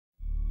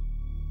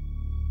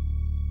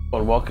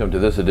And welcome to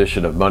this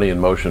edition of Money in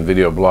Motion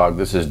video blog.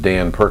 This is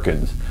Dan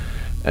Perkins,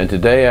 and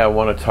today I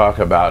want to talk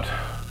about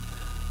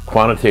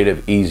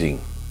quantitative easing.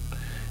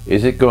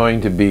 Is it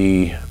going to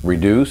be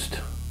reduced,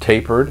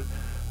 tapered,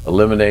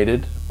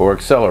 eliminated, or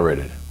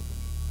accelerated?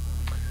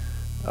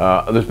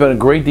 There's been a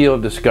great deal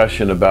of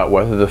discussion about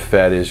whether the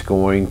Fed is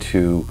going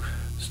to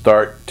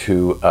start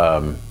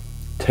to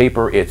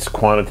taper its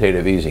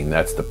quantitative easing.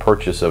 That's the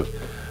purchase of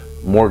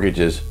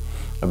mortgages,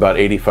 about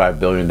 $85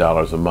 billion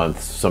a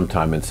month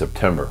sometime in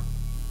September.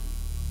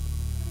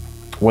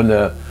 When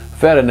the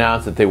Fed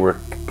announced that they were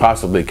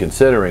possibly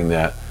considering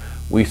that,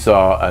 we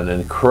saw an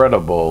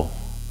incredible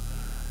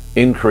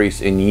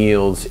increase in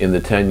yields in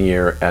the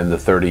 10-year and the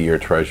 30-year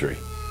Treasury.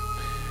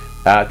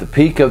 At the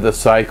peak of the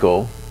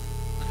cycle,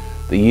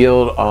 the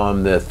yield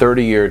on the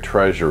 30-year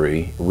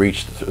Treasury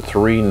reached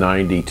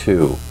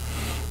 392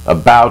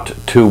 about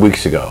 2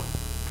 weeks ago.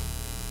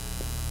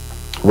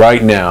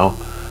 Right now,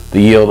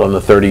 the yield on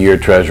the 30-year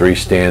Treasury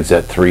stands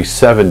at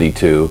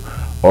 372,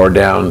 or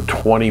down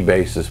 20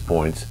 basis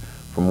points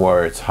from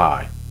where it's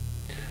high.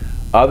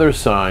 Other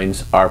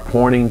signs are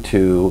pointing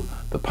to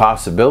the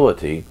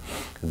possibility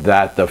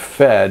that the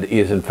Fed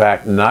is in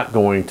fact not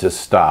going to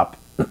stop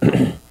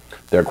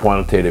their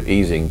quantitative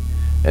easing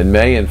and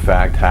may in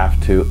fact have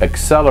to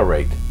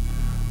accelerate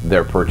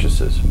their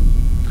purchases.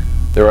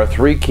 There are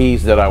three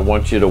keys that I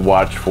want you to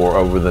watch for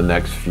over the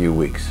next few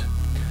weeks.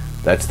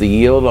 That's the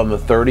yield on the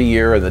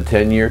 30-year and the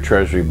 10-year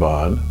Treasury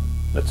bond.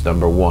 That's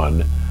number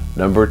one.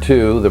 Number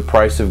two, the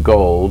price of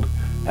gold.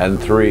 And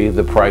three,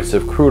 the price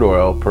of crude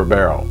oil per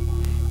barrel.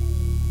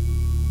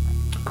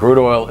 Crude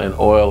oil and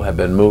oil have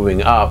been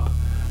moving up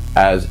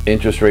as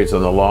interest rates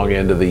on the long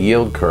end of the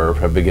yield curve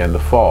have begun to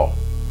fall.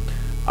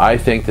 I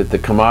think that the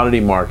commodity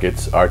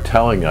markets are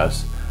telling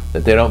us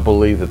that they don't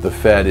believe that the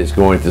Fed is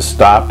going to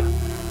stop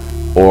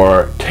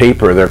or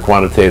taper their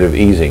quantitative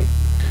easing.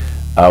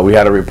 We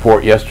had a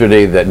report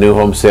yesterday that new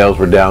home sales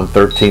were down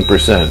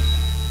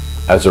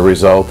 13% as a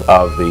result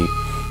of the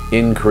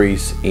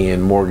increase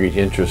in mortgage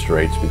interest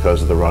rates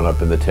because of the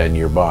run-up in the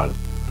 10-year bond.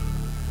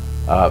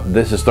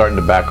 This is starting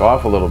to back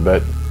off a little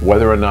bit.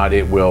 Whether or not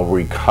it will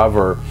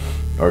recover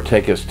or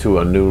take us to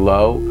a new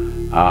low,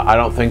 I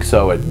don't think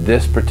so at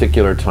this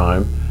particular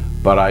time,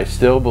 but I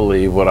still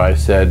believe what I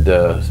said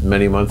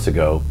many months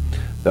ago,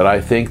 that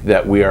I think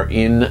that we are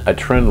in a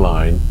trend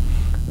line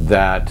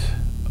that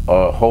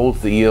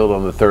holds the yield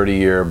on the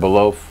 30-year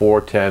below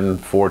 410,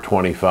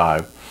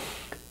 425,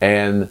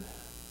 and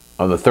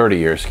on the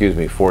 30-year,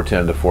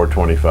 410 to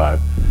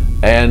 425.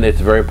 And it's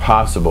very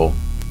possible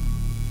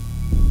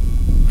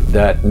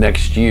that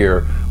next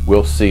year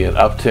we'll see an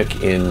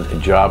uptick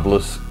in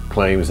jobless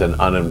claims and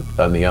on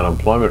the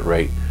unemployment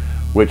rate,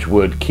 which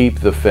would keep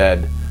the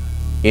Fed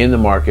in the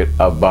market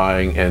of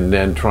buying and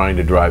then trying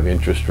to drive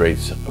interest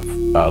rates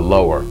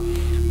lower.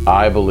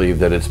 I believe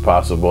that it's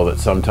possible that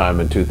sometime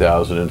in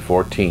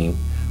 2014,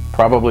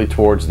 probably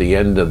towards the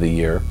end of the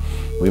year,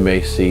 we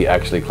may see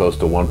actually close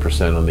to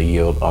 1% on the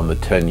yield on the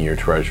 10-year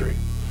Treasury.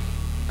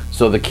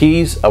 So the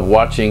keys of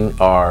watching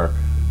are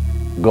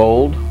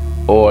gold,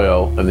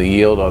 oil, and the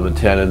yield on the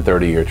 10 and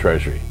 30-year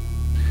Treasury.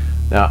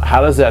 Now,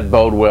 how does that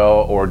bode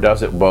well, or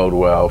does it bode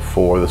well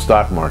for the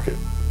stock market?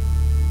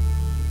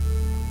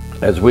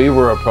 As we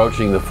were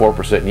approaching the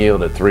 4%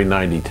 yield at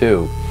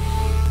 392,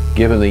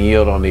 given the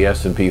yield on the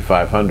S&P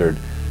 500,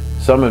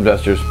 some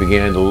investors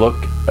began to look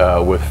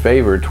with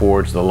favor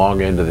towards the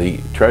long end of the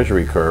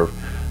Treasury curve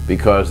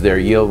because their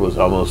yield was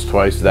almost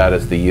twice that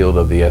as the yield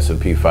of the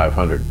S&P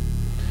 500.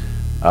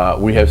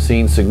 We have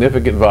seen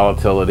significant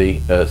volatility,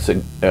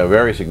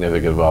 very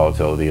significant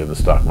volatility in the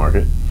stock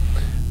market.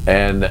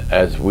 And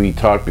as we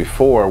talked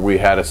before, we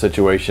had a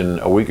situation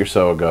a week or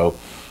so ago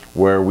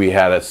where we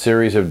had a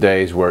series of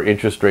days where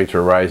interest rates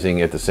were rising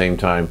at the same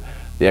time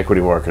the equity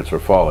markets were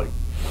falling.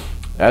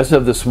 As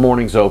of this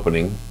morning's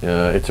opening,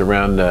 it's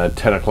around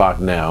 10 o'clock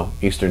now,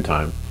 Eastern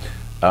Time,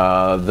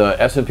 the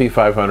S&P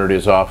 500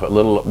 is off a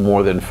little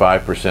more than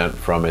 5%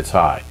 from its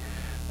high.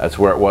 That's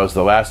where it was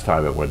the last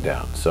time it went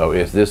down. So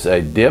is this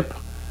a dip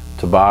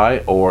to buy,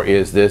 or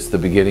is this the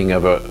beginning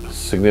of a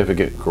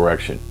significant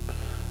correction?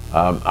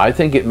 I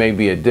think it may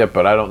be a dip,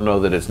 but I don't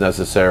know that it's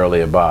necessarily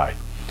a buy.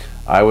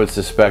 I would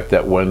suspect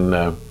that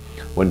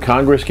when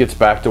Congress gets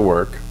back to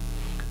work,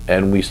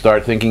 and we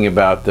start thinking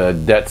about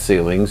debt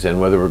ceilings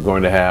and whether we're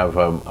going to have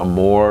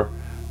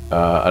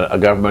a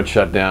government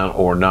shutdown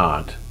or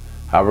not,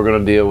 how we're going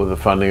to deal with the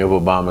funding of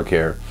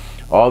Obamacare,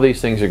 all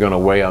these things are going to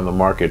weigh on the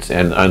markets,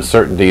 and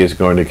uncertainty is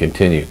going to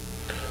continue.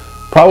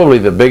 Probably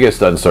the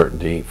biggest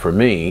uncertainty for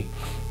me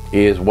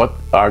is what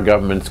our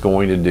government's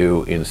going to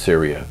do in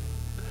Syria.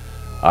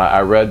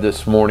 I read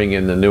this morning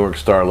in the New York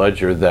Star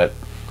Ledger that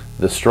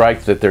the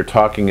strike that they're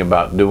talking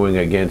about doing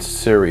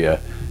against Syria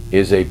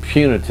is a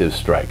punitive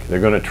strike.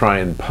 They're going to try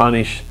and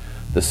punish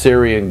the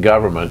Syrian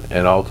government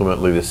and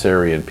ultimately the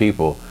Syrian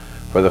people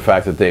for the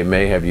fact that they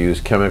may have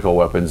used chemical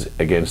weapons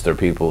against their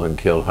people and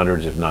killed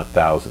hundreds if not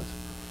thousands.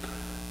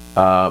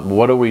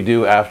 What do we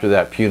do after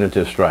that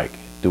punitive strike?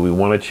 Do we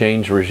want to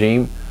change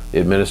regime? Our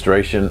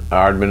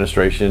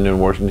administration in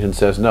Washington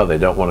says no, they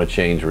don't want to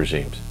change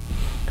regimes.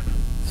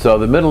 So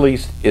the Middle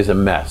East is a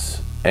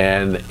mess,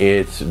 and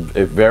it's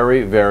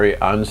very, very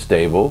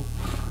unstable.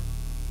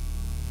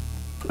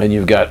 And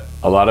you've got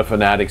a lot of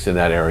fanatics in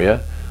that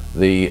area.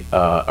 The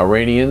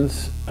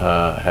Iranians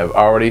have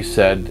already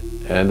said,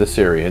 and the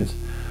Syrians,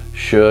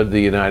 should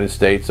the United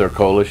States or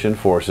coalition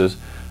forces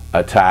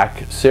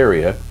attack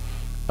Syria,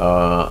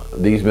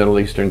 these Middle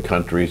Eastern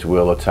countries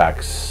will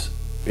attack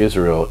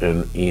Israel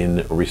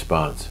in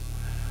response.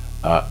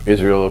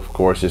 Israel, of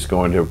course, is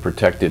going to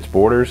protect its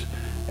borders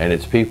and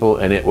its people,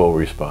 and it will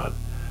respond.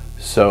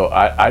 So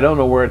I don't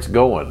know where it's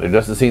going. There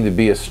doesn't seem to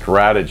be a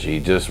strategy.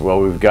 Just,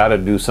 well, we've got to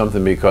do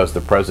something because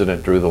the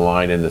president drew the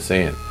line in the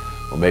sand.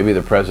 Well, maybe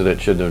the president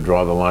shouldn't have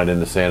drawn the line in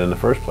the sand in the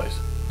first place.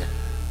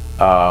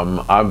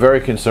 I'm very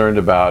concerned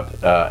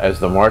about, as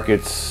the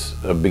markets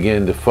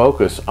begin to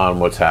focus on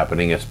what's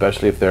happening,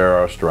 especially if there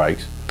are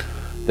strikes,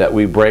 that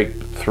we break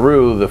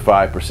through the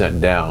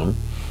 5% down,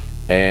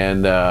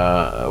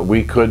 and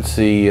we could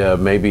see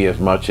maybe as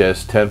much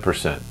as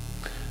 10%.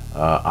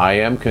 I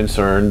am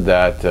concerned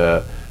that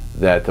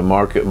the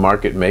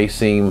market may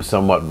seem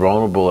somewhat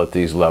vulnerable at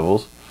these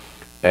levels,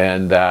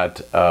 and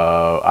that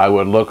I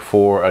would look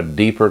for a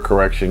deeper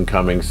correction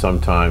coming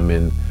sometime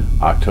in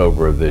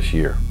October of this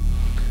year.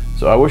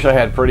 So I wish I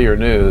had prettier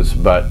news,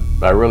 but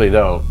I really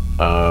don't,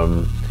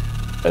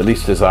 at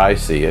least as I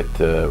see it.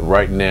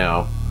 Right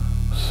now,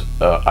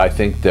 I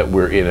think that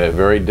we're in a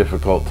very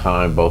difficult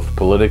time, both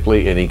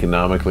politically and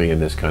economically in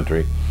this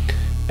country.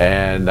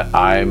 And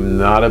I'm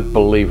not a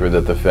believer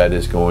that the Fed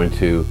is going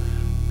to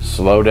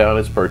slow down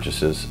its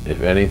purchases.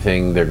 If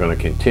anything, they're going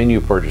to continue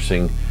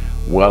purchasing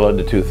well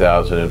into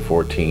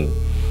 2014.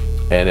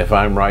 And if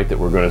I'm right that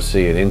we're going to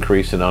see an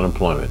increase in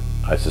unemployment,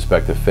 I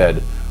suspect the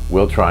Fed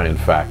will try, in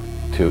fact,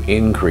 to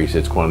increase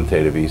its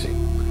quantitative easing.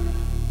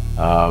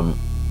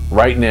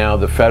 Right now,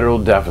 the federal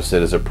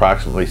deficit is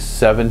approximately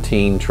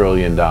 $17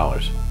 trillion.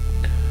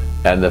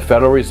 And the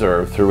Federal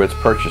Reserve, through its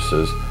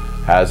purchases,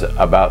 has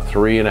about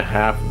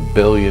 $3.5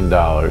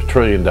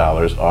 trillion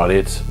on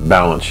its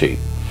balance sheet.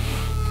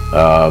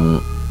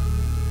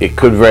 It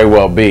could very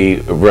well be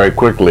very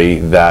quickly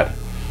that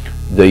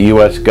the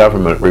U.S.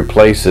 government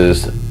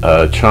replaces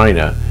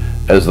China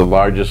as the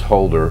largest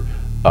holder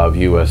of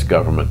U.S.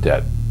 government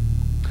debt.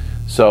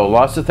 So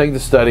lots of things to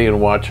study and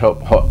watch.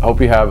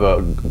 Hope you have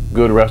a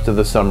good rest of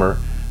the summer,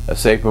 a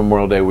safe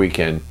Memorial Day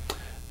weekend,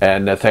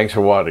 and thanks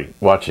for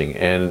watching.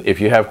 And if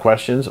you have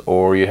questions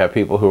or you have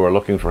people who are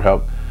looking for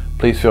help,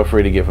 please feel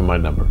free to give them my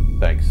number.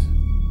 Thanks.